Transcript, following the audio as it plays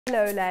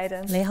Hello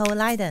Leiden. Hello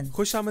Leiden.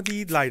 خوش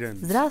آمدید Leiden.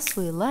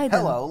 Здравствуй, Leiden.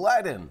 Hello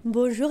Leiden.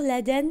 Bonjour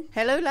Leiden.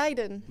 Hello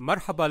Leiden.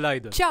 مرحبا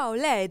Leiden. Ciao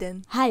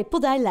Leiden. Hi,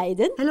 podaj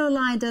Leiden. Hello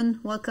Leiden,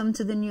 welcome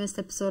to the newest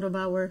episode of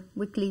our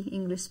weekly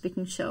English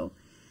speaking show.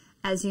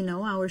 As you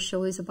know, our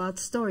show is about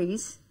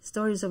stories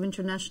of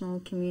international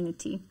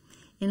community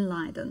in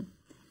Leiden.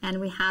 And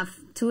we have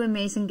two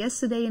amazing guests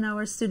today in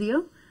our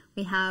studio.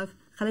 We have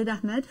Khaled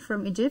Ahmed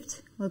from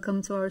Egypt.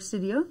 Welcome to our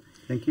studio.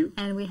 Thank you.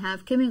 And we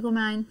have Kevin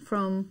Romijn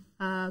from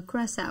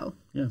Curaçao.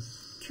 Yes.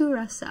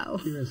 Curaçao.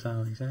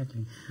 Curaçao,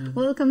 exactly. Yeah.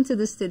 Welcome to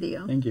the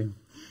studio. Thank you.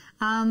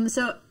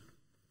 So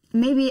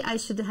maybe I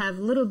should have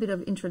a little bit of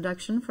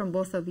introduction from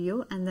both of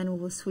you, and then we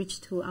will switch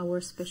to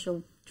our special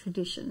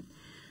tradition.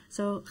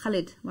 So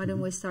Khaled, why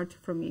don't we start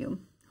from you?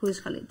 Who is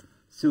Khaled?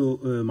 So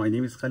my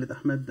name is Khaled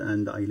Ahmed,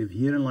 and I live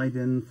here in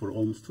Leiden for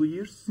almost 2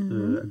 years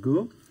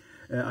ago.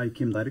 I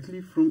came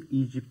directly from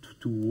Egypt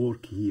to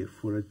work here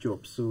for a job.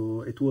 So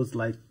it was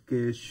like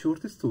a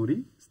short story,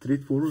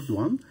 straightforward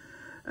one.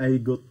 I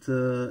got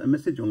a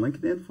message on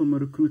LinkedIn from a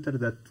recruiter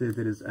that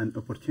there is an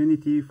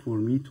opportunity for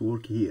me to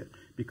work here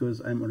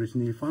because I'm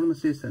originally a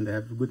pharmacist and I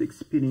have good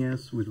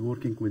experience with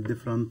working with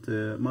different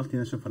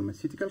multinational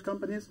pharmaceutical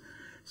companies.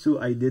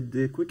 So I did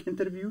quick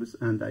interviews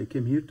and I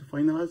came here to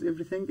finalize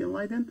everything in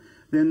Leiden.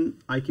 Then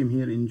I came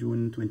here in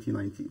June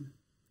 2019.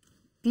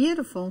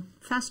 Beautiful.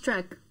 Fast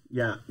track.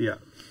 Yeah,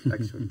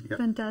 actually. Yeah.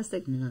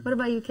 Fantastic. Yeah. What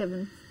about you,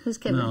 Kevin? Who's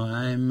Kevin? No,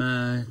 I'm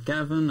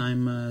Kevin.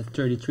 I'm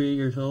 33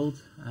 years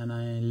old, and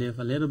I live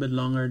a little bit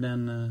longer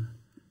than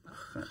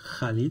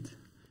Khalid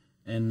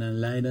in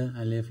Leiden.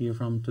 I live here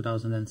from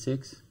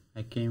 2006.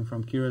 I came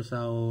from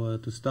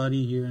Curaçao to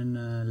study here in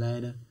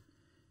Leiden,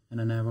 and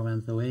I never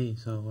went away.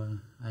 So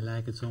I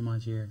like it so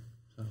much here.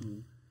 So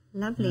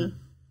Lovely.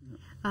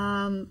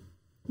 Yeah.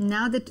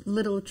 Now the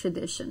little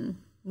tradition.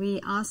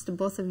 We asked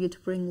both of you to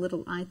bring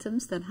little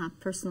items that have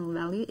personal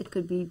value. It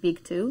could be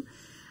big too.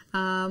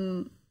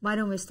 Why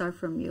don't we start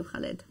from you,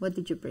 Khaled? What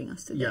did you bring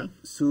us today? Yeah,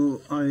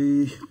 so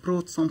I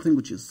brought something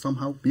which is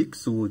somehow big.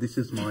 So this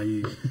is my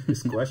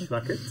squash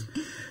racket.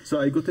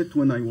 So I got it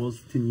when I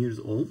was 10 years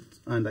old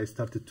and I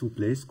started to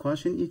play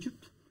squash in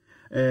Egypt.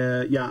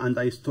 And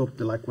I stopped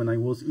like when I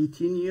was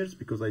 18 years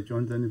because I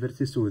joined the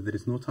university. So there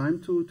is no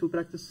time to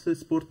practice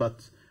sport,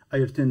 but I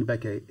returned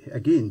back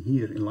again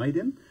here in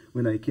Leiden.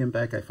 When I came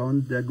back, I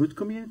found a good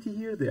community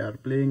here. They are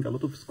playing a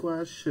lot of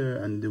squash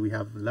and we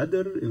have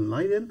ladder in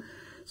Leiden.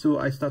 So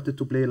I started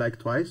to play like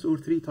 2 or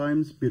 3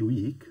 times per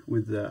week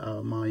with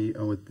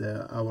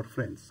our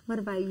friends. What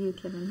about you,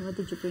 Kevin? What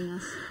did you bring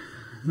us?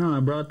 no, I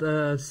brought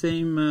the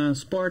same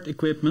sport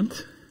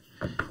equipment.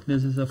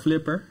 This is a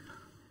flipper.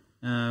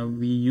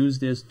 We use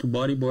this to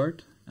bodyboard.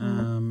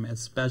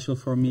 It's special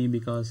for me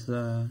because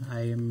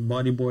I am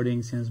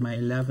bodyboarding since my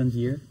 11th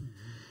year.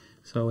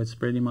 So it's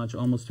pretty much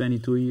almost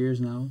 22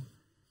 years now.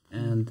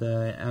 And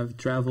I've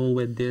traveled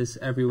with this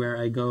everywhere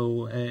I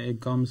go. It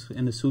comes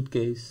in a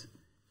suitcase.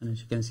 And as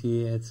you can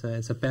see,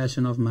 it's a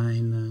passion of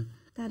mine.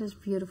 That is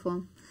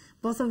beautiful.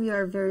 Both of you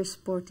are very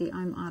sporty.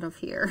 I'm out of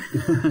here.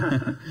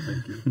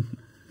 Thank you.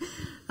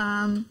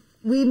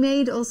 We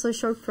made also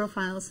short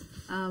profiles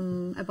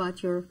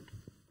about your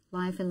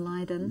life in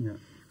Leiden. Yeah.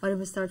 Why don't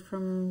we start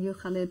from you,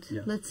 Khaled?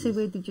 Yeah, Let's see,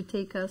 where did you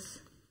take us?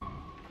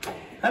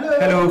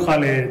 Hello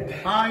Khaled.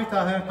 Hi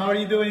Taher, how are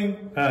you doing?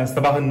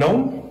 صباح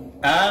النوم.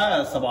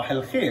 صباح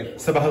الخير.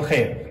 صباح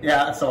الخير.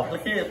 Yeah, صباح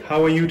الخير.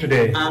 How are you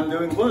today? I'm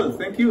doing well,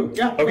 thank you.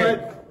 Yeah, Okay. go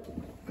ahead.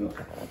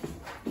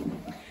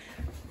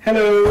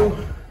 Hello.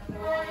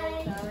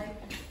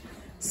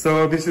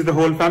 So this is the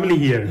whole family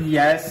here.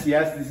 Yes,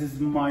 this is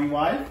my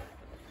wife.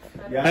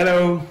 Yeah.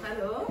 Hello.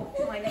 Hello,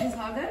 my name is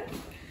Hagar.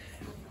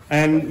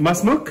 And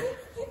Masmuk?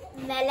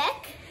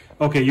 Malek.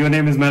 Okay, your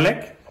name is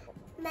Malek?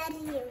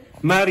 Maryam.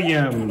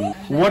 Maryam.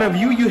 What a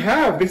view you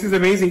have. This is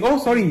amazing. Oh,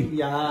 sorry.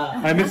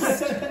 Yeah. I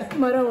missed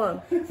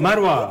Marwa.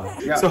 Marwa.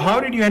 Yeah. So how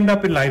did you end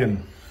up in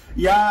Leiden?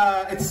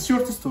 Yeah, it's a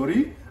short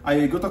story.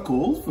 I got a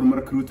call from a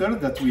recruiter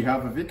that we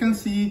have a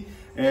vacancy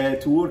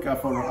to work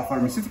for a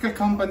pharmaceutical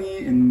company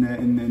in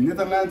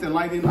Netherlands, in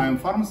Leiden. I am a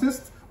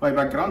pharmacist by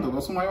background, and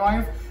also my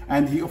wife.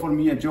 And he offered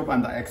me a job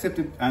and I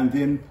accepted. And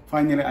then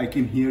finally I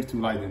came here to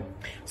Leiden.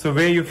 So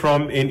where are you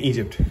from in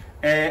Egypt?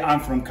 I'm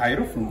from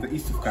Cairo, from the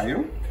east of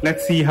Cairo.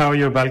 Let's see how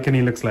your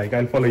balcony looks like.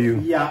 I'll follow you.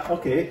 Yeah,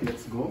 okay,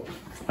 let's go.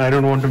 I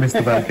don't want to miss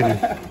the balcony.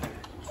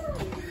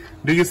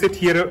 Do you sit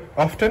here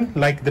often,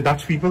 like the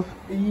Dutch people?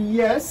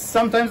 Yes,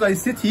 sometimes I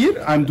sit here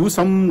and do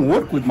some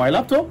work with my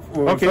laptop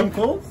or some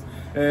calls.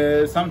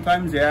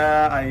 Sometimes,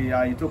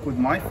 I talk with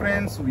my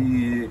friends.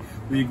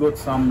 We got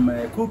some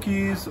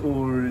cookies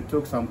or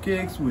took some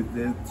cakes with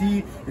the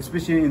tea,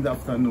 especially in the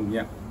afternoon.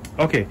 Yeah.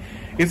 Okay.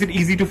 Is it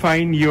easy to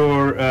find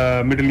your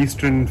Middle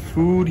Eastern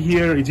food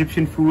here,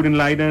 Egyptian food in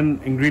Leiden,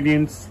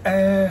 ingredients?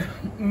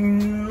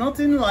 Not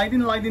in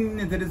Leiden.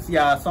 Leiden, there is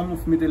some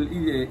of Middle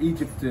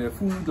Egypt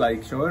food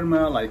like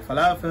shawarma, like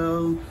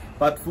falafel.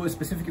 But for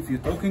specific, if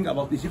you're talking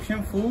about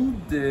Egyptian food,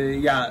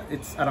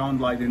 it's around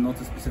Leiden, not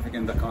specific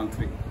in the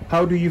country.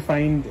 How do you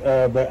find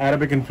the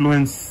Arabic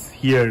influence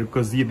here?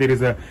 Because there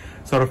is a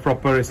sort of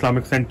proper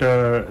Islamic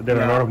center. There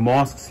are a lot of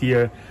mosques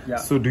here. Yeah.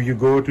 So do you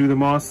go to the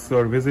mosques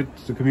or visit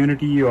the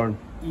community or?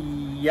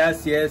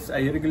 Yes,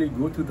 I regularly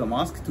go to the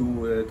mosque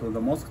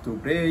to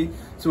pray.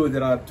 So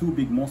there are two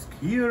big mosques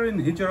here in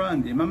Hijra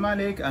and Imam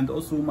Malik, and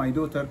also my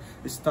daughter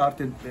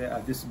started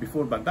this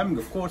before pandemic,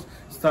 of course,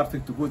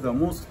 started to go to the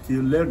mosque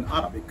to learn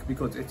Arabic,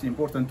 because it's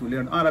important to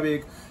learn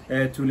Arabic,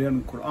 to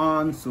learn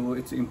Quran. So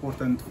it's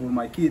important for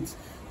my kids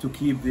to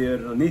keep their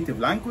native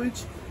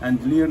language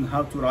and learn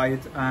how to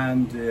write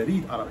and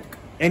read Arabic.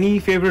 Any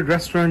favorite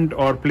restaurant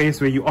or place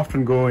where you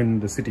often go in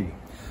the city?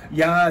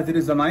 Yeah, there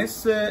is a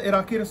nice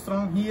Iraqi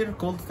restaurant here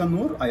called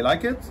Tannoor. I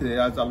like it. It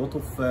has a lot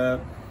of,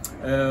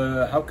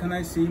 how can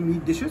I say,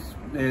 meat dishes.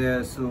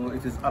 So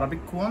it is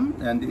Arabic one,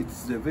 and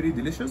it's very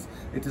delicious.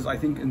 It is, I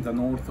think, in the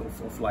north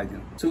of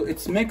Leiden. So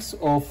it's mix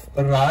of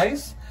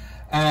rice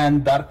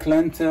and dark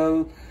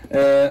lentil.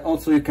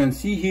 Also, you can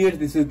see here,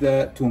 this is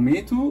the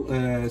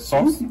tomato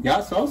sauce.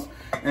 Yeah, sauce.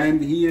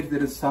 And here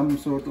there is some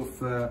sort of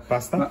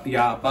pasta.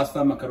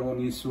 Pasta,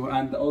 macaroni. So,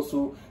 and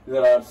also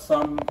there are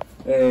some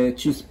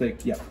cheese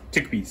plate. Yeah,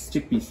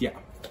 chickpeas. Yeah.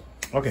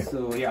 Okay.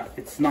 So yeah,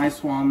 it's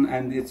nice one,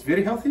 and it's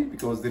very healthy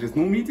because there is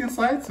no meat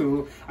inside.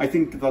 So I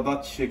think the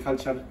Dutch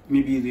culture,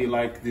 maybe they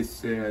like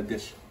this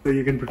dish. So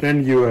you can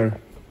pretend you are.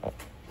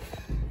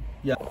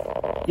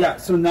 Yeah,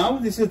 so now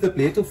this is the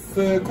plate of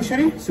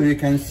kushari. So you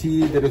can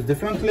see there is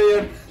different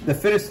layer. The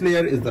first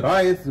layer is the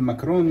rice, the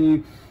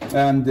macaroni,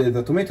 and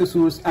the tomato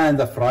sauce, and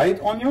the fried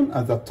onion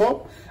at the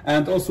top.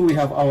 And also we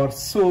have our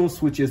sauce,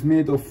 which is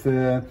made of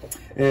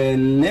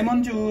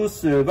lemon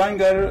juice,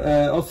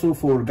 vinegar, also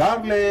for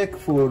garlic,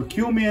 for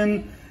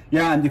cumin.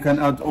 Yeah, and you can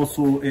add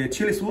also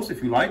chili sauce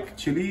if you like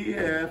chili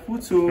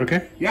food. So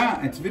okay.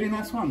 Yeah, it's very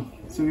nice one.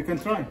 So you can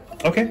try.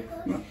 Okay.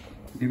 Yeah.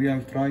 Maybe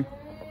I'll try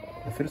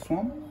the first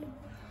one.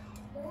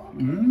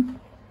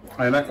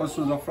 I like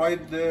also the fried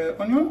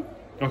onion.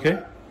 Okay.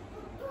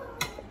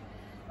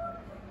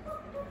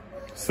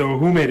 So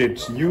who made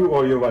it? You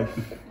or your wife?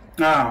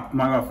 Ah,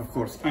 my wife, of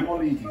course. I'm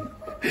all eating.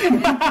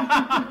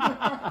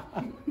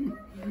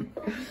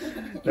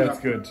 That's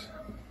good.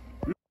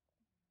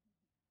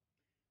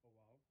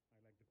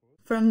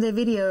 From the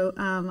video,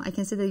 I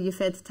can see that you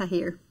fed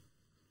Tahir.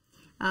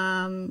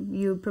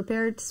 You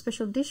prepared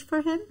special dish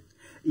for him?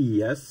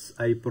 Yes,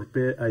 I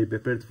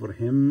prepared for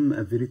him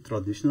a very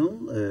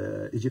traditional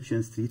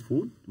Egyptian street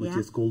food, which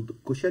is called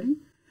kushari.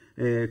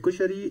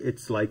 Kushari,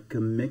 it's like a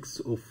mix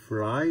of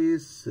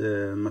rice,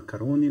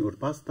 macaroni or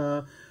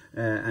pasta,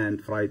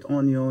 and fried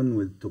onion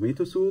with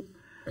tomato soup.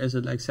 Is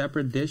it like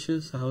separate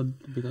dishes? How?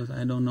 Because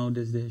I don't know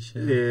this dish.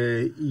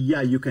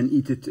 Yeah, you can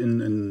eat it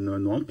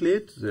in one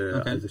plate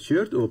as a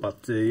shared,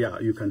 but yeah,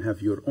 you can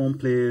have your own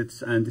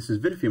plates. And this is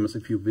very famous.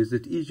 If you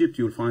visit Egypt,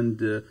 you'll find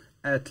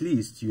at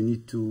least you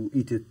need to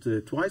eat it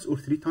twice or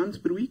 3 times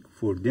per week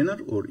for dinner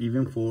or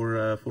even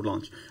for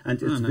lunch.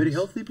 And it's very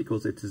healthy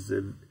because it is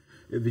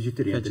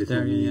vegetarian.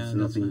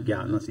 Nothing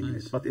in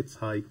it. But it's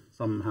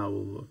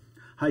somehow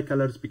high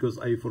colors, because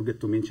I forget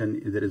to mention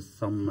there is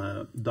some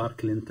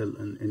dark lentil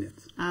in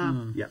it.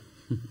 Yeah.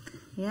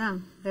 Yeah,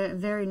 very,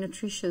 very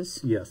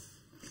nutritious. Yes.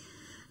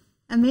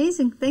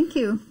 Amazing. Thank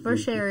you for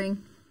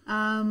sharing.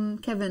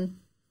 Kevin,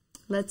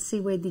 let's see,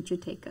 where did you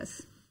take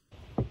us?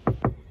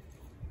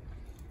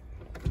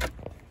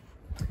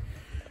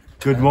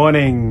 Good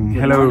morning.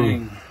 Hello.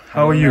 Morning.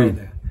 How are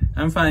you?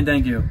 I'm fine,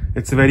 thank you.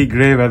 It's a very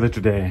grey weather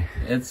today.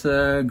 It's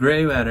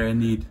grey weather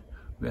indeed.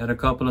 We had a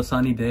couple of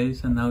sunny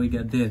days and now we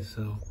get this,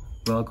 so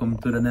welcome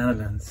to the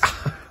Netherlands.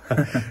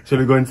 Shall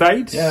we go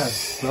inside?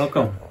 Yes,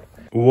 welcome.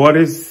 What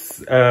is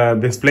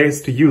this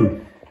place to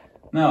you?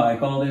 No, I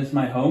call this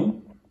my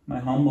home, my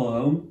humble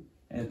home.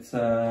 It's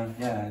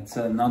it's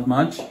not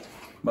much,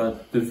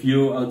 but the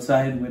view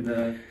outside with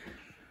the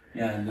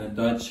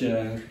Dutch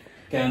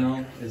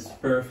canal is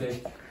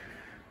perfect.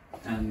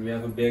 And we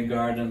have a big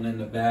garden in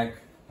the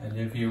back. I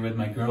live here with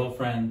my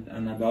girlfriend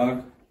and a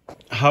dog.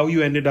 How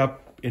you ended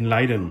up in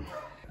Leiden?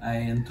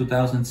 In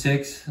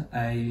 2006,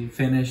 I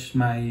finished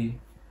my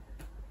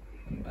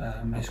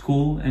my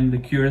school in the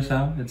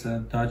Curaçao. It's a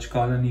Dutch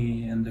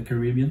colony in the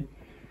Caribbean.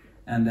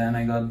 And then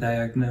I got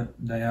diagnosed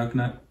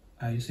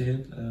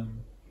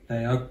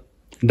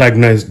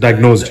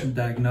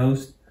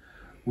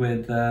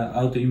with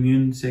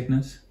autoimmune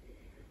sickness.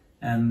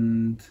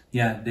 And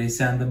yeah, they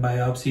sent a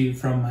biopsy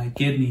from my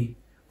kidney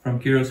from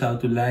Curaçao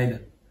to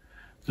Leiden,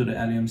 to the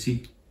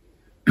LUMC.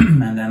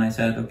 And then I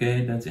said,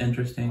 okay, that's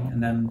interesting.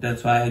 And then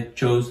that's why I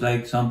chose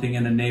like something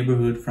in the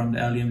neighborhood from the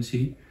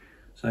LUMC.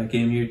 So I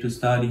came here to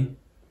study.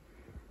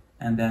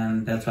 And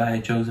then that's why I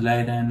chose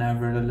Leiden and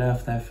never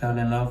left. I fell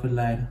in love with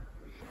Leiden.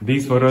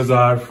 These photos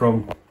are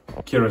from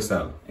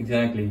Curaçao.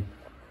 Exactly.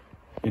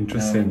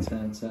 Interesting. It's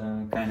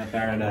kind of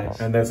paradise.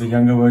 And that's a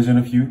younger version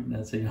of you?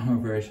 That's a younger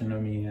version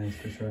of me, yes,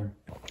 for sure.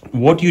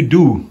 What do you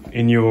do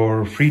in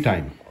your free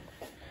time?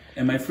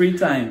 In my free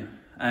time,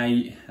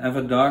 I have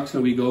a dog,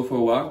 so we go for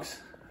walks,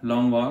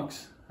 long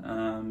walks.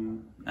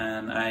 And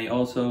I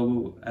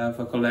also have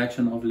a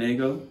collection of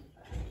Lego.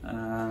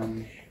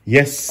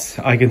 Yes,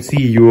 I can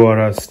see you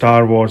are a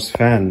Star Wars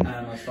fan.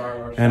 I'm a Star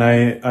Wars And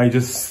I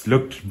just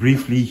looked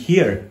briefly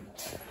here.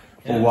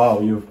 Yeah. Oh wow,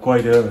 you have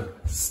quite a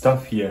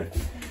stuff here.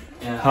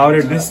 Yeah, How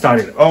did this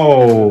start?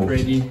 Oh,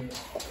 pretty.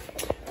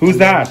 who's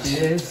that?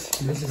 This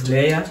is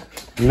Leia.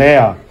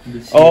 Leia.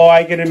 Oh,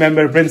 I can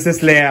remember Princess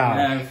Leia.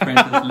 Yeah,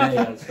 Princess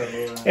Leia.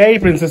 So, Hey,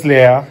 Princess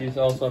Leia. she's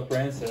also a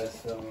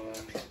princess. So,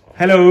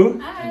 Hello.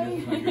 Hi. this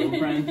is my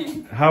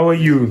girlfriend, How are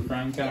you?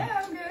 Franca.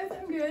 Yeah, I'm good.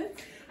 I'm good.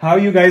 How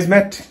you guys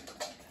met?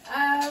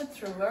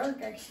 Through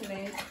work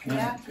actually.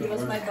 Yeah, he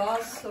was my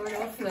boss, sort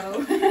of.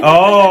 No.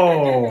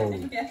 Oh.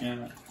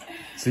 Yeah.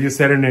 So you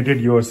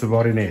serenaded your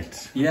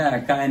subordinate. Yeah,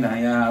 kinda.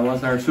 Yeah, I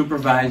was our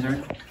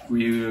supervisor.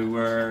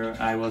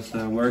 I was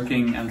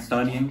working and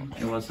studying.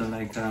 It was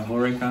like a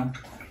horeca,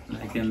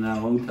 like in the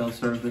hotel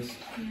service.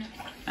 Yeah.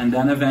 And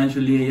then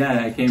eventually,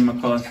 yeah, I came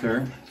across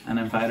her and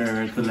invited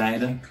her to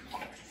Leiden.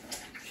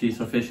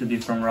 She's officially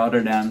from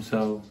Rotterdam,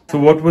 so. So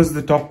what was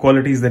the top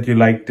qualities that you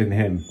liked in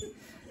him?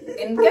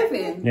 In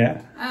Kevin.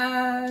 Yeah.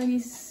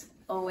 He's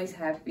always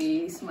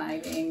happy,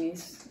 smiling.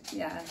 He's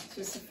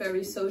just a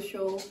very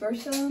social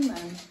person,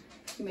 and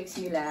he makes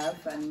me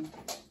laugh. And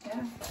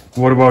yeah.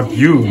 What about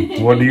you?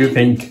 What do you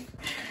think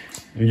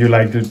you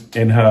liked it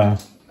in her?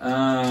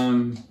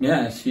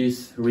 Yeah,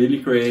 she's really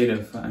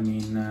creative. I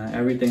mean,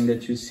 everything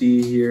that you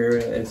see here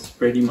is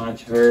pretty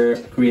much her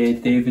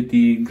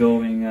creativity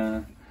going.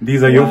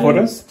 These are your wild.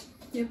 photos?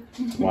 Yep.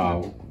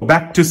 Wow.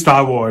 Back to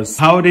Star Wars.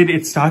 How did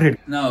it started?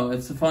 No,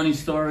 it's a funny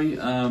story.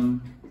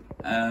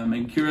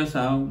 In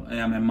Curaçao,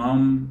 my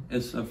mom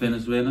is a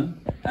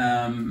Venezuelan,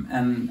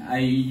 and I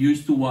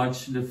used to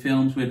watch the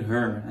films with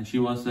her, and she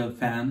was a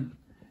fan,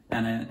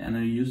 and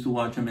I used to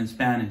watch them in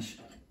Spanish.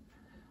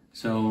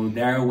 So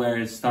there where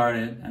it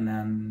started, and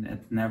then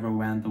it never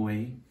went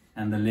away.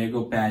 And the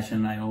Lego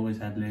passion, I always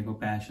had Lego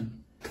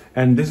passion.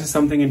 And this is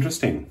something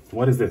interesting.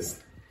 What is this?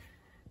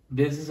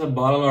 This is a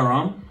bottle of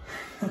rum.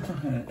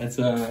 It's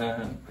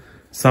a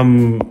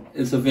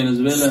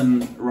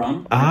Venezuelan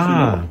rum.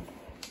 Ah.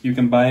 You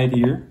can buy it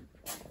here.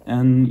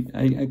 And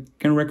I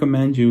can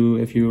recommend you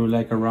if you're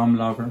like a rum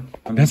lover.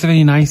 That's a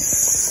very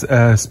nice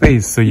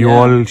space. So you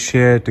all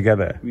share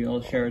together. We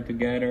all share it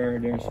together.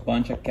 There's a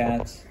bunch of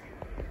cats.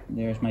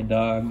 There's my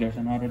dog. There's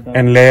another dog.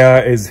 And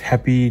Leia is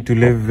happy to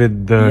live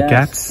with the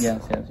cats?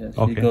 Yes.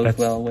 Okay, She goes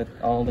well with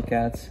all the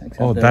cats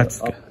except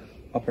the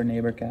upper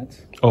neighbor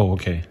cats. Oh,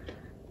 okay.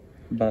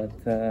 But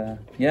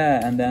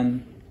yeah, and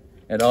then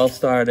it all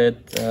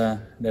started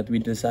that we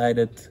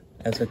decided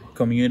as a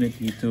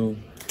community to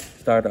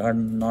start our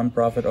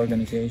non-profit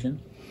organization,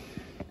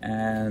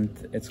 and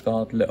it's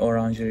called Le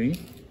Orangerie.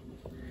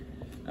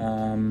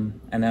 And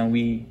then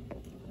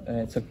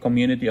it's a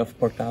community of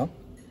Portaal.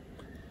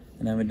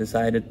 And then we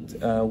decided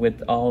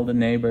with all the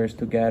neighbors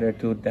together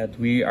that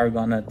we are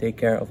gonna take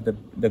care of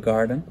the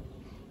garden.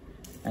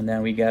 And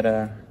then we get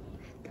a...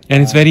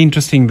 And it's very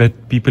interesting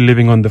that people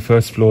living on the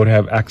first floor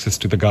have access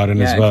to the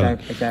garden as well.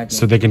 Exactly.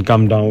 So they can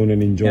come down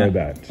and enjoy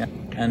that. Yeah.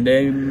 And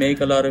they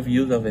make a lot of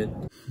use of it.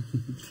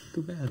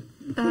 Too bad.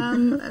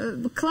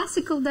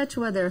 Classical Dutch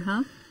weather,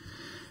 huh?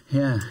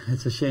 Yeah,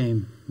 it's a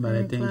shame, but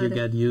Very I think cloudy. you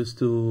get used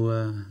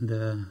to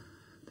the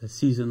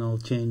seasonal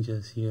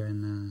changes here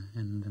in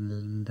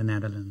the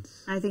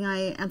Netherlands. I think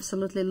I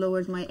absolutely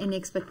lowered any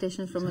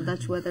expectations from a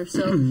Dutch weather.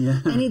 So Yeah.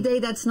 any day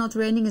that's not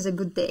raining is a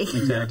good day.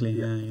 Exactly.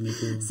 Yeah, you need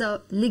to.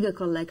 So Lego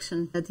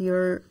collection that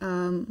your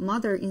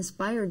mother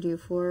inspired you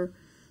for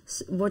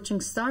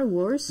watching Star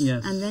Wars,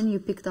 Yes. and then you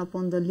picked up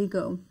on the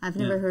Lego. I've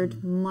never Yeah.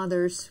 heard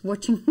mothers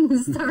watching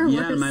Star Wars.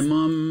 Yeah, my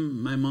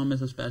mom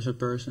is a special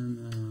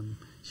person.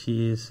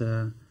 She is.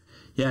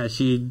 Yeah,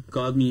 she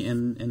got me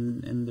in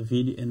the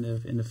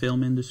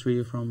film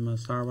industry from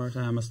Star Wars.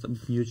 I'm a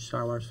huge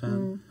Star Wars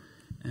fan,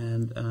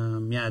 and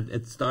yeah,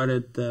 it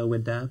started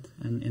with that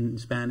and in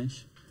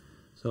Spanish.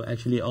 So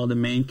actually, all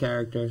the main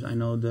characters I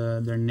know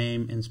their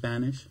name in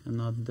Spanish and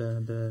not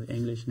the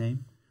English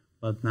name.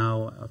 But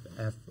now,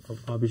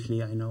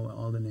 obviously, I know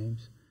all the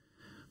names.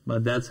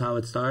 But that's how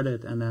it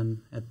started, and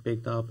then it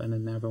picked up, and it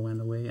never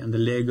went away. And the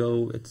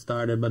Lego, it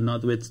started, but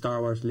not with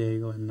Star Wars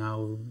Lego, and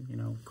now,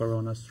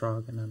 Corona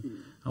struck, and then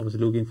I was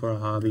looking for a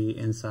hobby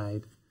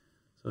inside.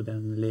 So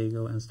then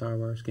Lego and Star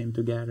Wars came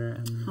together,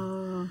 and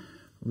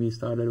we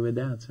started with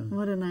that. So.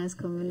 What a nice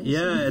combination.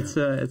 Yeah, it's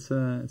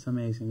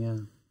amazing,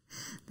 yeah.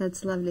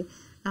 That's lovely.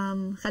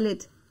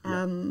 Khaled,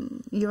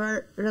 you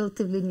are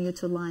relatively new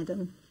to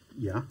Leiden.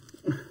 Yeah.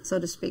 So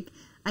to speak.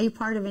 Are you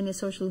part of any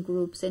social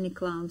groups, any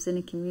clubs,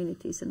 any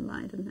communities in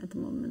Leiden at the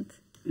moment?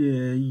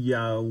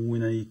 Yeah,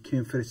 when I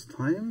came first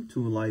time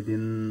to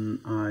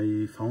Leiden,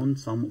 I found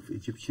some of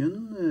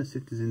Egyptian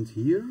citizens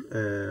here.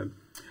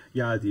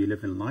 Yeah, they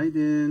live in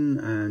Leiden,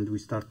 and we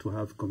start to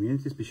have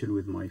community, especially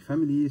with my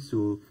family.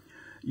 So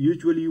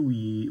usually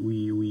we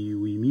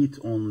meet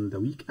on the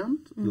weekend,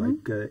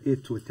 like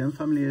 8 to 10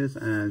 families,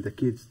 and the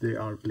kids, they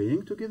are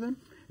playing together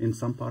in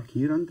some park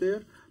here and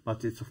there.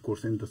 But it's of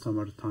course in the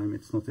summertime,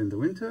 it's not in the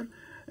winter.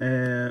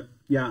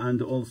 Yeah, and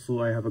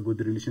also I have a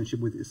good relationship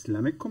with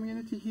Islamic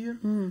community here.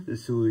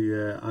 So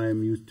I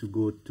am used to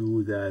go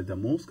to the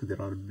mosque.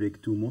 There are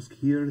big 2 mosques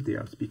here. They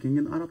are speaking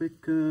in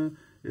Arabic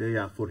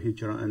for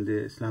Hijra and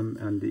Islam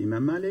and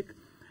Imam Malik.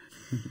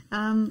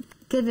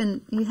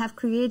 Kevin, you have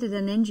created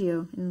an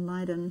NGO in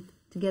Leiden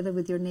together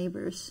with your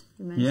neighbors.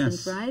 You mentioned,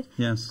 Yes, right?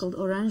 yes. Called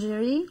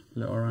Orangerie.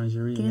 The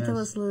Orangerie. Can you tell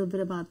yes. us a little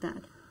bit about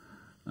that?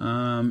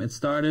 It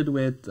started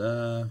with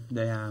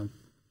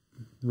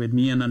with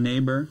me and a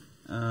neighbor,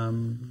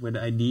 with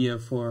the idea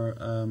for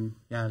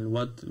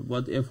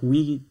what if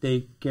we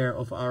take care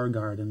of our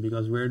garden,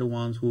 because we're the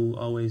ones who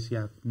always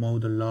mow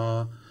the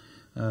lawn,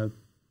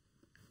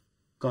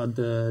 cut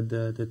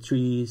the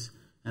trees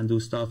and do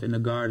stuff in the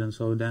garden.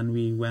 So then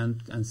we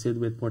went and sit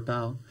with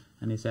Portaal,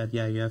 and he said,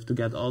 you have to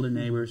get all the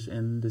neighbors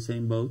in the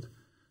same boat.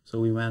 So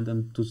we went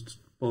and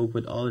spoke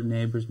with all the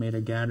neighbors, made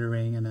a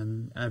gathering, and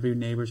then every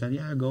neighbor said,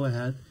 go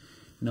ahead.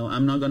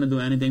 I'm not going to do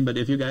anything, but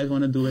if you guys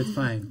want to do it,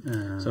 fine.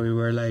 So we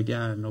were like,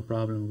 no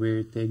problem.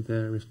 We take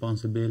the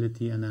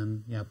responsibility, and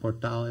then,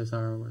 Portaal is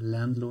our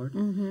landlord.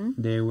 Mm-hmm.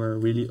 They were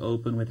really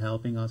open with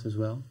helping us as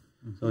well.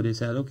 Mm-hmm. So they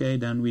said, okay,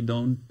 then we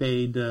don't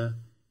pay the,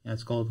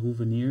 it's called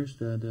hoeveniers,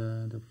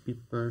 the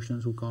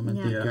persons who come and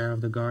take care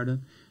of the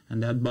garden,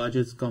 and that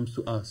budget comes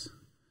to us.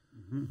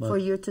 Mm-hmm. For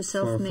you to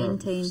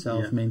self-maintain.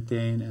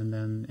 Self-maintain and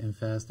then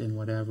invest in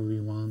whatever we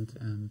want.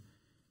 And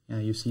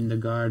you've seen the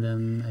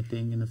garden, I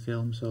think, in the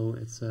film, so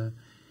it's a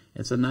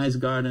nice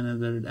garden,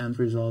 and the end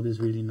result is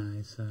really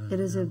nice. It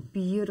is a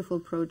beautiful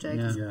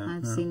project.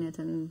 I've seen it,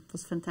 and it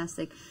was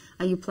fantastic.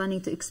 Are you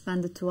planning to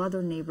expand it to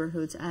other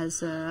neighborhoods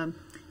as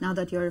now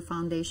that you're a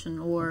foundation,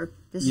 or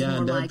this is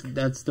more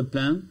that's the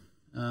plan,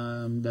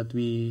 that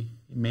we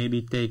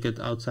maybe take it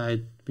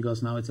outside,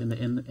 because now it's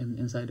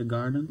inside the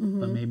garden,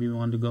 but maybe we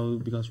want to go,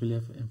 because we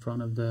live in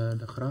front of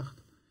the gracht,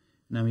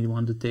 and then we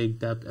want to take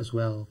that as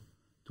well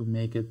to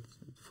make it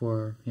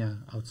for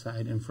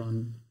outside in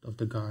front of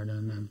the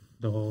garden and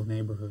the whole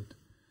neighborhood.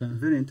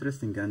 Very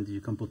interesting, and you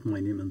can put my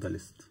name on the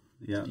list.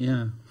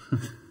 That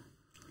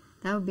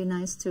would be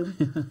nice too.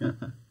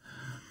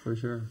 For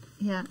sure.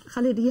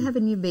 Khalid, you have a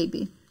new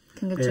baby.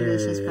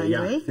 Congratulations, by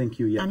the way. Thank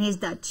you. And he's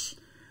Dutch.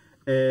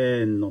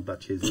 Not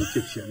Dutch, he's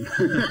Egyptian.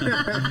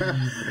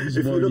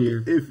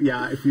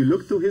 If you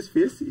look to his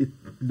face, it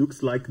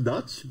looks like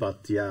Dutch,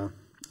 but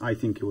I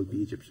think he will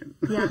be Egyptian.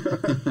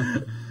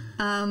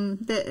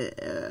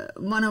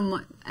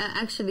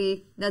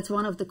 Actually, that's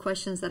one of the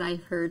questions that I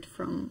heard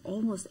from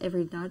almost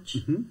every Dutch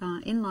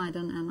in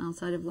Leiden and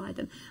outside of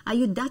Leiden. Are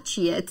you Dutch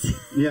yet?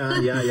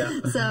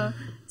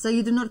 So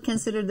you do not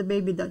consider the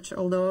baby Dutch,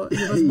 although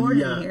he was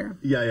born in here.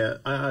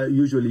 I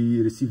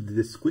usually received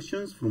these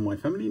questions from my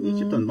family in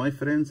Egypt, and my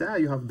friends,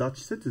 you have Dutch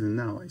citizen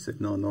now. I said,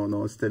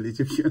 no, still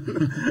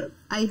Egyptian.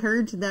 I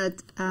heard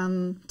that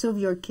 2 of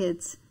your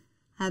kids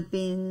have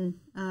been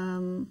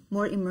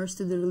more immersed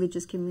to the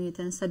religious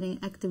community and studying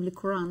actively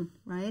Quran,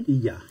 right?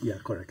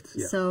 Correct.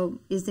 So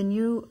is the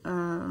new,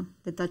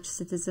 the Dutch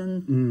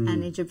citizen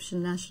and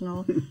Egyptian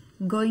national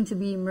going to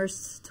be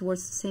immersed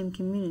towards the same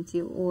community,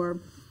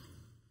 or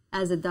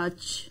as a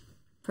Dutch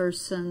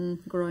person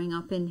growing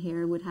up in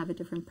here would have a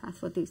different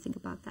path? What do you think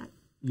about that?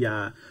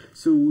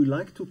 So we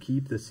like to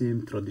keep the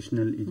same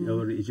traditional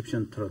our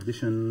Egyptian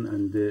tradition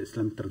and the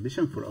Islamic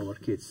tradition for our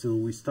kids. So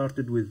we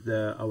started with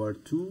our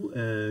 2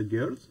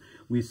 girls.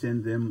 We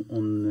send them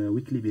on a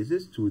weekly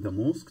basis to the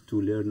mosque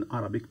to learn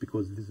Arabic,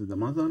 because this is the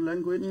mother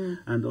language,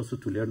 and also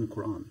to learn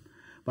Quran.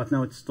 But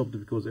now it's stopped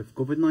because of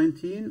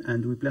COVID-19,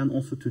 and we plan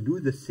also to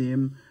do the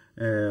same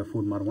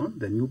for Marwan,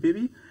 the new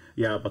baby.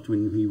 But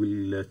when he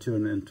will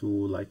turn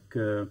into like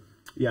 3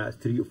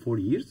 or 4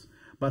 years.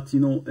 But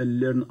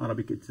learn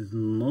Arabic, it is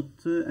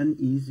not an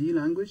easy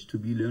language to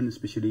be learned,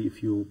 especially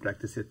if you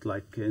practice it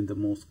like in the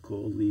mosque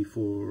only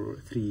for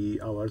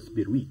 3 hours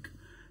per week.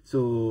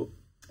 So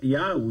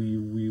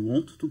we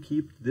want to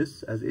keep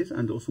this as is,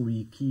 and also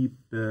we keep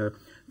the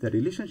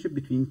relationship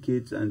between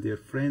kids and their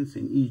friends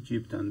in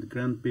Egypt and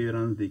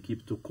grandparents. They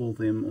keep to call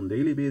them on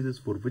daily basis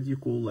for video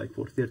call, like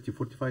for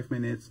 30-45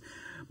 minutes.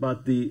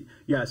 But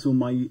so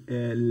my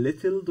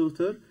little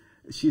daughter,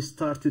 she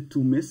started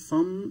to miss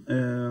some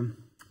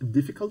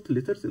difficult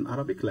letters in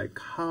Arabic, like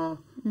ha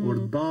or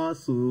da.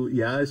 So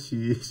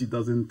she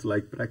doesn't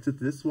practice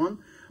this one.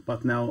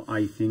 But now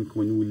I think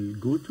when we'll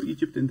go to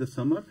Egypt in the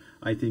summer,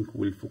 I think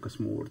we'll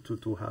focus more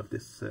to have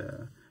this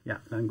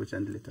language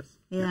and letters.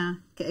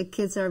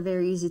 Kids are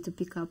very easy to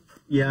pick up.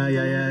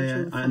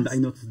 And I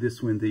noticed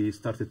this when they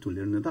started to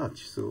learn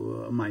Dutch.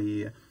 So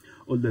my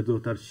older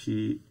daughter,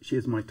 she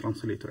is my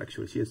translator.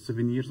 Actually, she is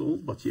 7 years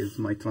old, but she is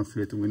my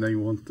translator when I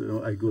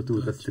go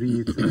to the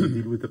streets and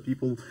deal with the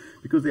people,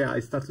 because I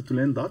started to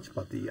learn Dutch,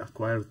 but they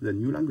acquired the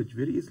new language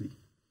very easily.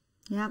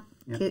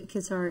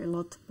 Kids are a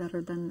lot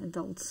better than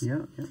adults.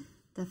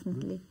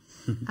 Definitely.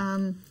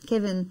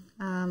 Kevin,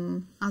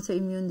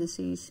 autoimmune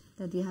disease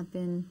that you have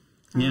been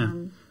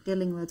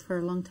dealing with for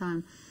a long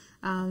time.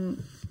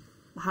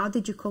 How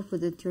did you cope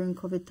with it during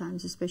COVID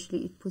times?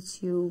 Especially, it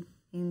puts you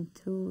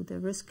into the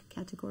risk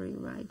category,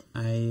 right?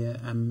 I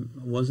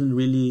wasn't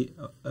really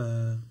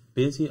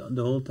busy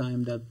the whole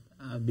time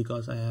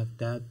because I have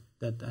that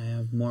I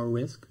have more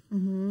risk,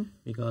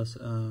 because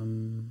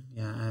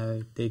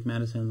I take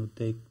medicine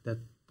that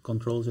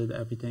controls it,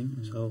 everything.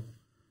 So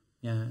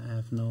yeah, I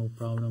have no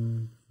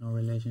problem, no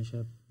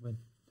relationship with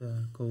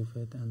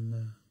COVID and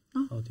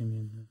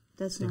autoimmune.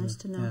 That's sickness.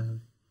 nice to know.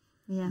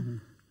 Yeah.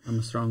 I'm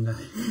a strong guy.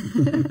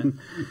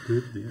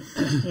 Good, yeah.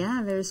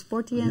 Yeah, very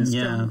sporty and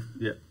strong.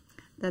 Yeah.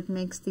 That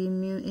makes the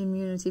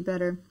immunity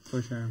better.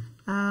 For sure.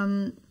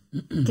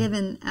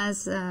 Kevin,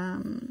 as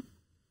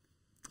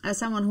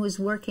someone who is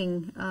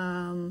working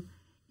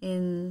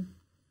in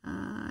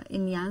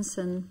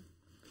Janssen,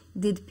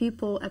 did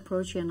people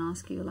approach you and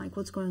ask you, like,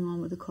 what's going on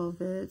with the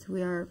COVID?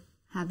 We are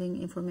having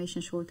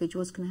information shortage.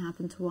 What's going to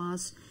happen to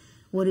us?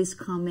 What is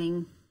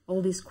coming?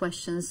 All these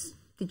questions.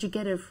 Did you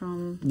get it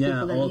from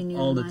people that you knew?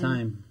 All the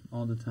time.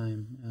 All the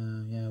time.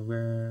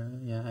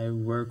 I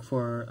work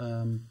for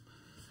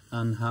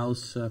an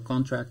house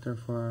contractor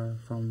for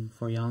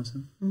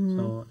Janssen.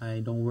 So I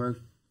don't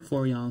work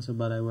for Janssen,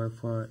 but I work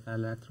for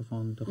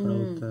Elektrofon, de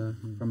grote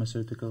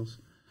pharmaceuticals.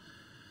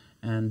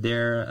 And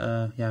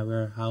they're,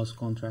 we're a house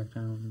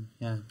contractor.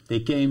 They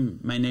came,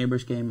 my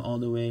neighbors came all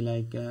the way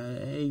like,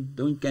 hey,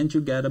 can't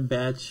you get a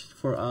badge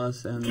for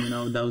us? And, you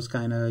know, those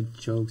kind of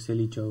jokes,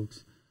 silly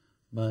jokes.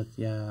 But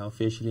yeah,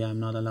 officially I'm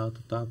not allowed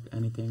to talk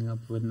anything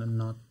up with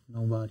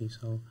nobody,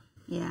 so.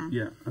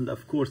 Yeah, and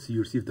of course you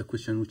receive the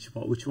question,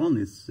 which one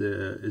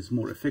is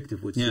more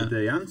effective, which is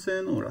the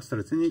Janssen or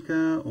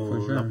AstraZeneca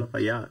or sure. blah, blah, blah.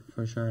 Yeah,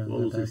 for sure. We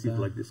always receive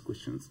like these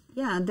questions.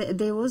 Yeah,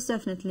 there was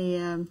definitely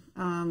a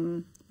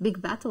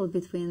big battle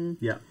between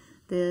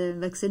the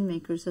vaccine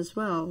makers as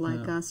well, like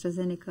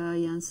AstraZeneca,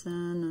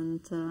 Janssen,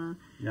 and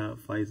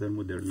Pfizer,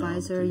 Moderna.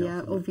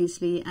 Pfizer,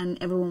 obviously, and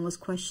everyone was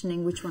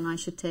questioning which one I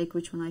should take,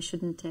 which one I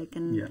shouldn't take,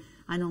 and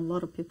I know a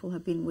lot of people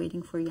have been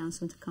waiting for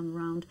Janssen to come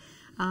around.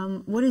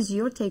 What is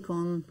your take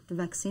on the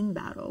vaccine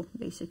battle,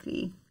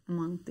 basically,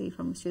 among the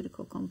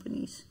pharmaceutical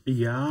companies?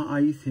 Yeah,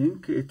 I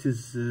think it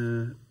is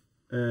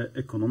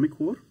economic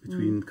war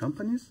between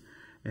companies.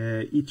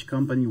 Each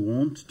company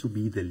wants to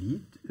be the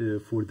lead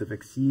for the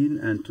vaccine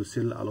and to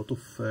sell a lot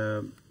of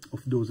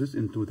doses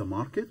into the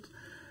market.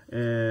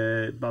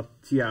 But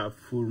yeah,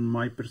 from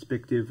my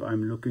perspective,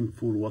 I'm looking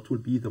for what will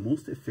be the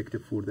most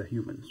effective for the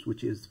humans,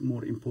 which is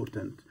more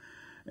important.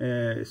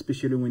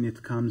 Especially when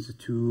it comes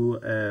to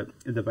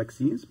the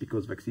vaccines,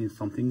 because vaccine is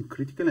something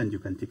critical and you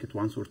can take it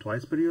once or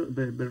twice per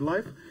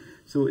life.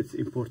 So it's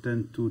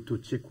important to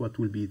check what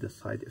will be the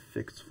side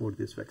effects for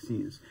these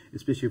vaccines,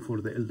 especially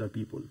for the elder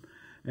people.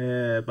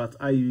 But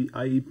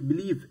I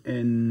believe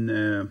in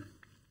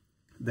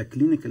the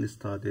clinical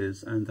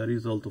studies and the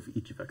result of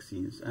each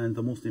vaccines. And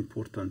the most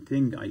important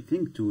thing, I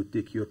think, to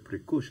take your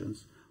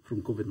precautions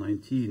from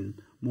COVID-19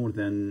 more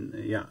than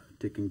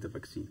taking the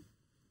vaccine.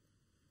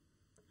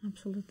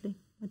 Absolutely.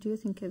 What do you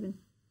think, Kevin?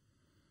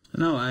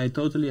 No, I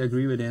totally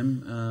agree with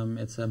him.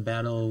 It's a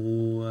battle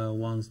who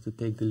wants to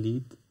take the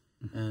lead.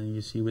 And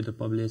you see with the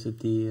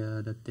publicity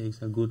that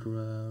takes a good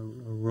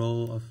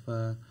role of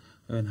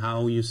in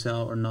how you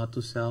sell or not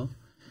to sell.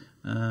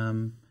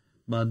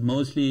 But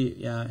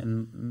mostly,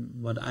 and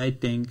what I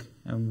think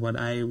and what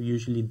I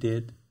usually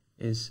did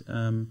is,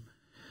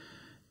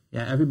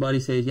 everybody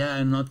says,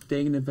 I'm not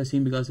taking the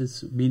vaccine because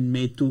it's been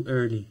made too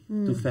early,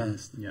 too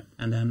fast. Yeah.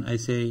 And then I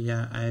say,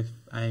 I've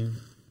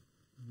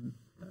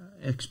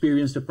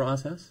experienced the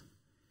process.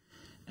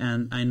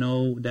 And I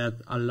know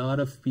that a lot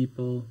of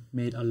people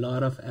made a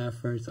lot of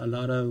efforts, a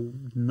lot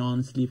of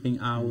non-sleeping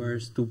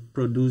hours to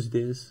produce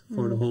this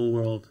for the whole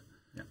world.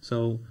 Yeah.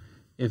 So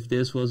if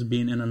this was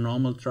being in a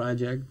normal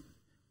project,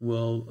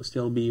 we'll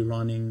still be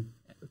running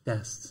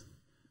tests.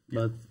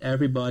 But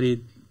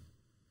everybody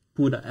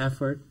put an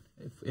effort.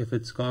 If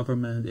it's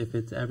government, if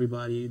it's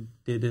everybody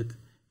did it,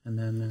 and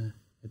then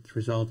it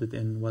resulted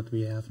in what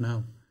we have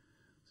now.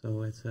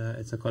 So it's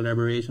a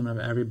collaboration of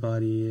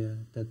everybody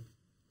that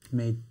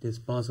made this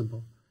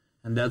possible,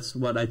 and that's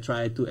what I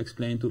try to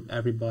explain to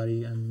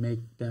everybody and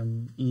make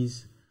them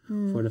ease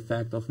for the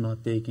fact of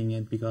not taking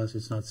it because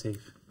it's not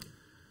safe.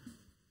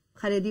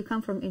 Khaled, you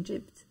come from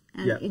Egypt,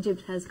 and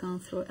Egypt has gone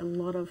through a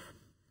lot of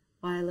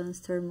violence,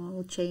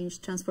 turmoil,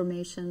 change,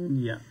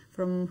 transformation,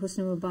 from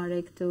Hosni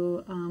Mubarak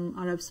to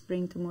Arab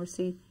Spring to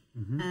Morsi,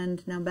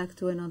 and now back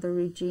to another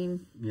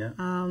regime.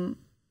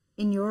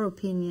 In your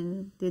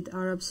opinion, did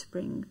Arab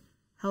Spring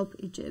help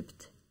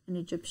Egypt and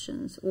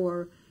Egyptians,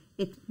 or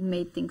it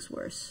made things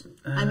worse?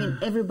 I mean,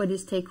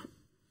 everybody's take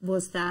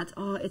was that,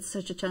 it's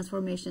such a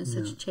transformation,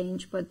 such a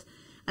change, but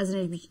as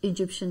an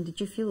Egyptian, did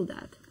you feel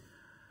that?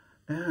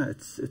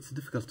 It's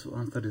difficult to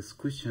answer this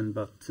question,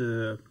 but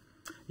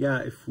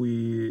if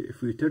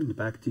we turn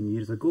back 10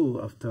 years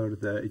ago after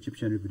the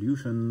Egyptian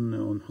revolution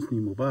on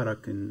Hosni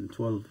Mubarak in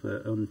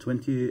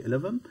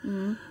 2011,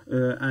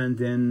 and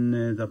then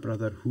the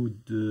Brotherhood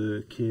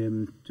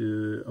came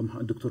to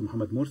Dr.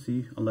 Mohamed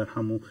Morsi, Allah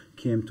yarhamu,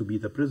 came to be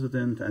the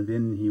president, and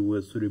then he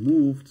was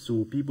removed.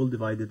 So people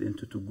divided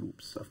into two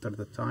groups after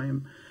that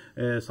time.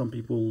 Some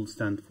people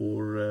stand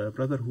for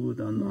Brotherhood,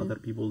 and other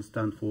people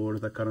stand for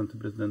the current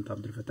president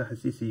Abdel Fattah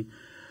al-Sisi.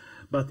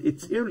 But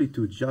it's early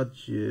to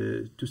judge,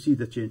 to see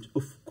the change.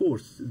 Of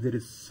course, there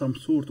is some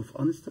sort of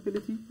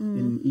instability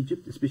in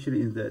Egypt,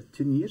 especially in the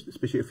 10 years,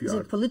 especially if you Is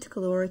it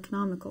political or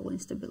economical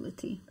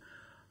instability?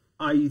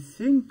 I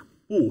think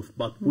both,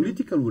 but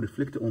political will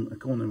reflect on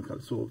economical.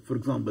 So, for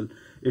example,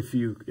 if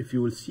you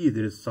will see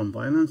there is some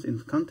violence in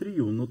the country,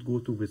 you will not go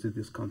to visit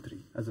this country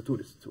as a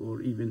tourist, or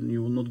even you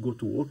will not go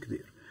to work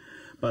there.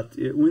 But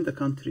when the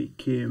country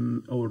came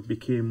or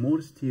became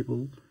more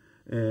stable,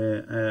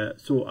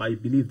 so I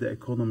believe the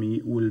economy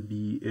will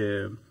be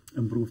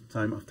improved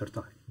time after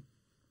time.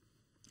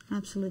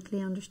 Absolutely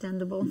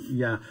understandable.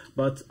 Yeah,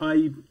 but I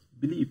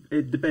believe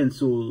it depends.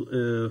 So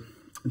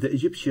the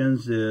Egyptians,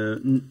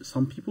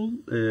 some people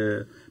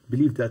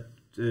believe that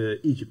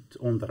Egypt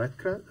on the right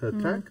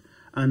track,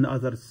 and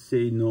others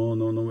say no,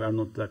 we are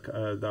not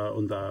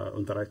on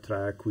the right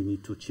track. We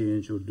need to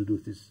change or to do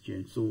this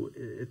change. So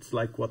it's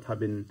like what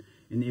happened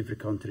in every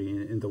country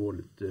in the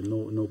world.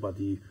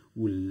 Nobody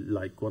will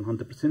like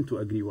 100% to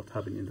agree what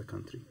happened in the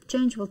country.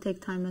 Change will take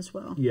time as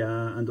well.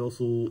 Yeah, and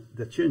also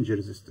the change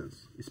resistance,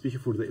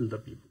 especially for the elder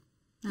people.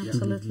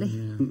 Absolutely.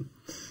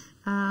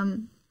 Yeah.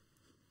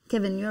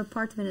 Kevin, you're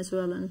part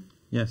Venezuelan.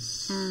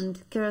 Yes. And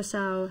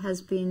Curaçao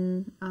has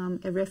been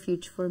a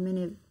refuge for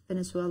many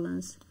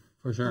Venezuelans.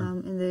 For sure.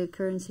 In the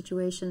current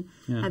situation.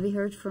 Yeah. Have you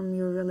heard from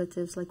your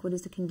relatives, like what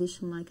is the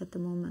condition like at the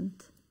moment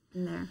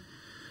in there?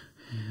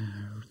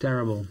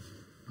 Terrible.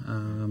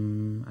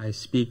 I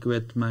speak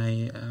with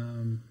my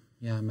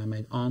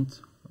my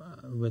aunt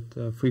with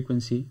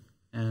frequency,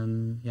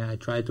 and I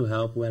try to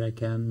help where I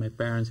can. My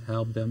parents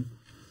help them,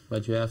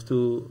 but you have to.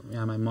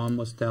 My mom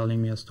was telling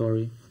me a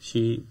story.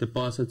 She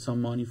deposited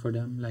some money for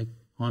them, like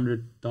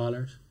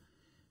 $100,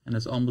 and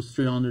it's almost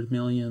 300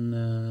 million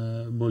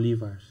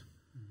bolivars.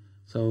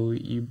 So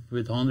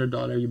with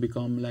 $100 you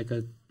become like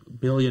a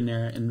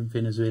billionaire in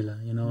Venezuela,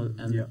 you know,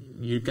 and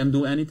you can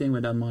do anything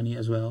with that money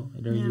as well.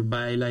 You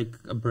buy like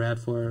a bread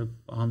for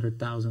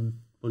 100,000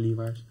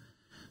 bolivars.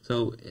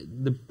 So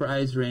the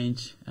price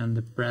range and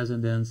the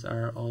presidents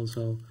are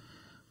also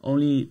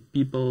only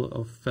people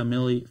of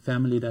family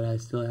that I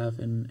still have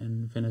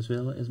in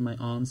Venezuela is my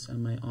aunts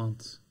and my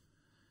aunts.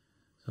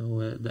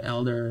 So the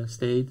elder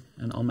stayed,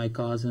 and all my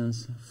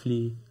cousins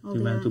flee. They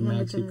went to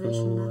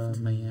Mexico,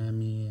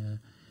 Miami,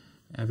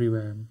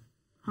 everywhere.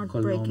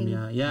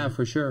 Colombia, yeah,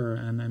 for sure.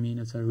 And I mean,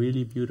 it's a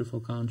really beautiful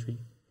country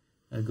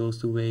that goes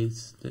to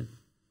waste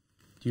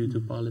due to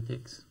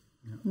politics.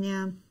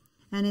 Yeah,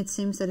 and it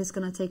seems that it's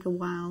going to take a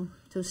while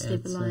to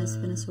stabilize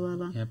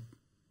Venezuela. Yep,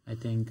 I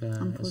think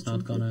it's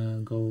not going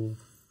to go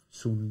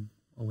soon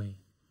away.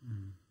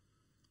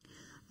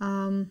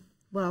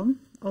 Well,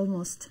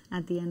 almost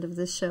at the end of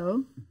the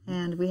show,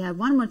 and we have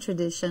one more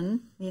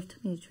tradition. We have too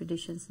many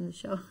traditions in the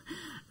show.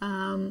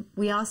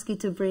 We ask you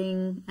to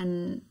bring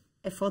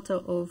a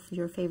photo of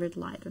your favorite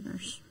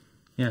Leideners.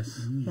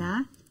 Yes.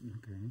 Yeah?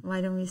 Okay. Why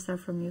don't we start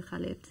from you,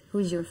 Khaled?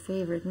 Who's your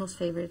most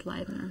favorite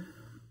Leidener?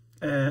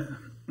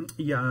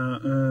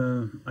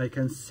 I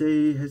can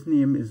say his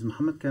name is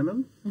Muhammad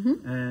Kamel,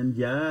 and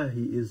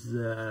he is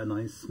a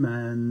nice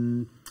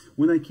man.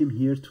 When I came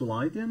here to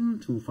Leiden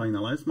to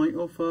finalize my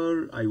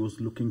offer, I was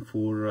looking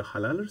for a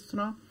halal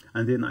restaurant,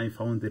 and then I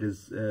found there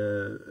is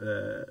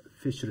a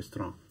fish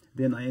restaurant.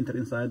 Then I entered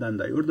inside and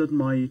I ordered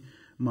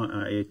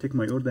I take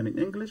my order in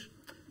English.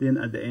 Then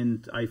at the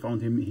end, I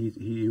found him,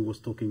 he was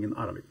talking in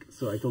Arabic.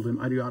 So I told him,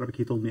 are you Arabic?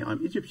 He told me,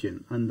 I'm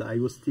Egyptian. And I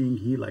was staying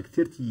here like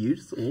 30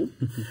 years old.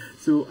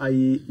 So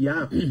I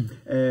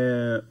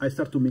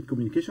started to make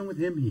communication with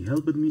him. He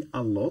helped me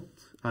a lot.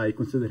 I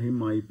consider him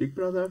my big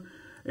brother.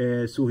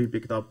 So he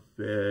picked up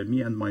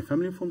me and my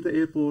family from the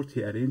airport.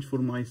 He arranged for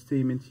my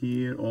stayment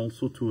here,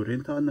 also to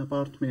rent an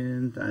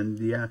apartment. And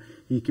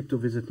he kept to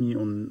visit me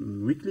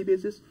on weekly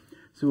basis.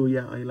 So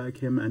I like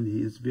him, and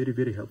he is very,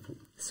 very helpful.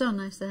 So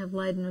nice to have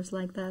Leideners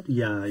like that.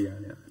 Yeah, I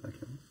like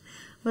him.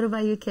 What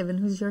about you, Kevin?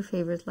 Who's your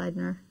favorite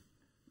Leidener?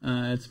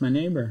 It's my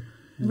neighbor.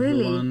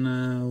 Really? The one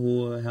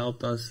who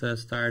helped us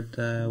start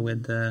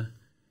with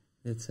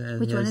which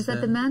one? Is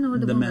that the man or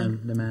the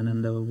woman? The man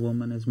and the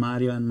woman is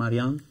Mario and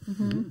Marianne,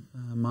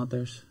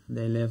 mothers.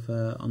 They live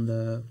on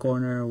the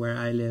corner where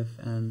I live,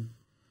 and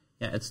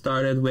it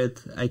started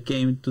with, I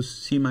came to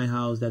see my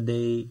house, that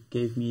they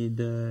gave me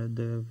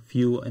the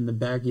view in the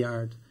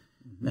backyard.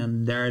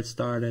 And there it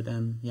started,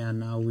 and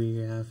now we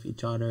have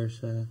each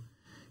other's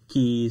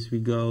keys. We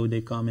go,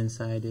 they come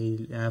inside,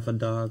 they have a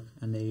dog,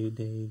 and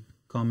they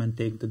come and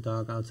take the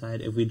dog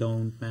outside if we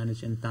don't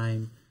manage in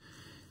time.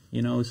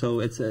 You know, so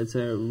it's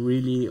a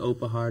really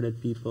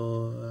open-hearted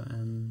people,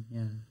 and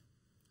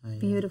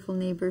beautiful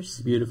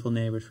neighbors. Beautiful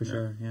neighbors, for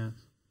sure, yeah.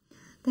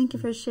 Thank you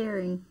for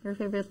sharing your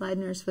favorite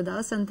Leideners with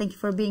us, and thank you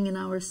for being in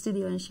our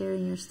studio and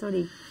sharing your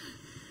story.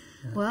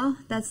 Yeah. Well,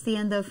 that's the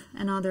end of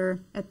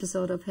another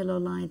episode of Hello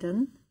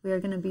Leiden. We are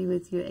going to be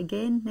with you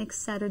again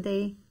next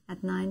Saturday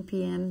at 9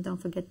 p.m. Don't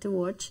forget to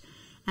watch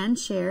and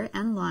share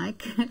and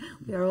like.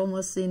 We are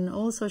almost in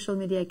all social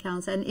media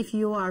accounts. And if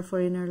you are a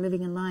foreigner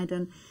living in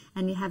Leiden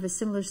and you have a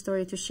similar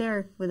story to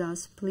share with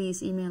us,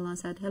 please email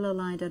us at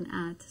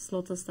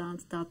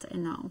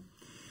helloleiden@sleutelstad.nl.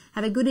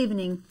 Have a good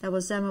evening. Dat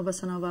was Zema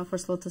Basanova for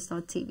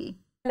Sleutelstad TV.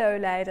 Hello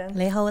Leiden.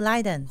 Hello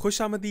Leiden.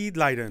 خوش آمدید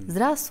Leiden.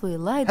 Здравствуй,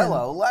 Leiden.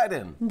 Hello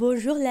Leiden.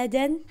 Bonjour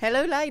Leiden.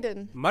 Hello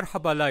Leiden.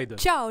 مرحبا Leiden.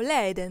 Ciao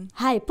Leiden.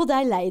 Hi,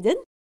 podai Leiden.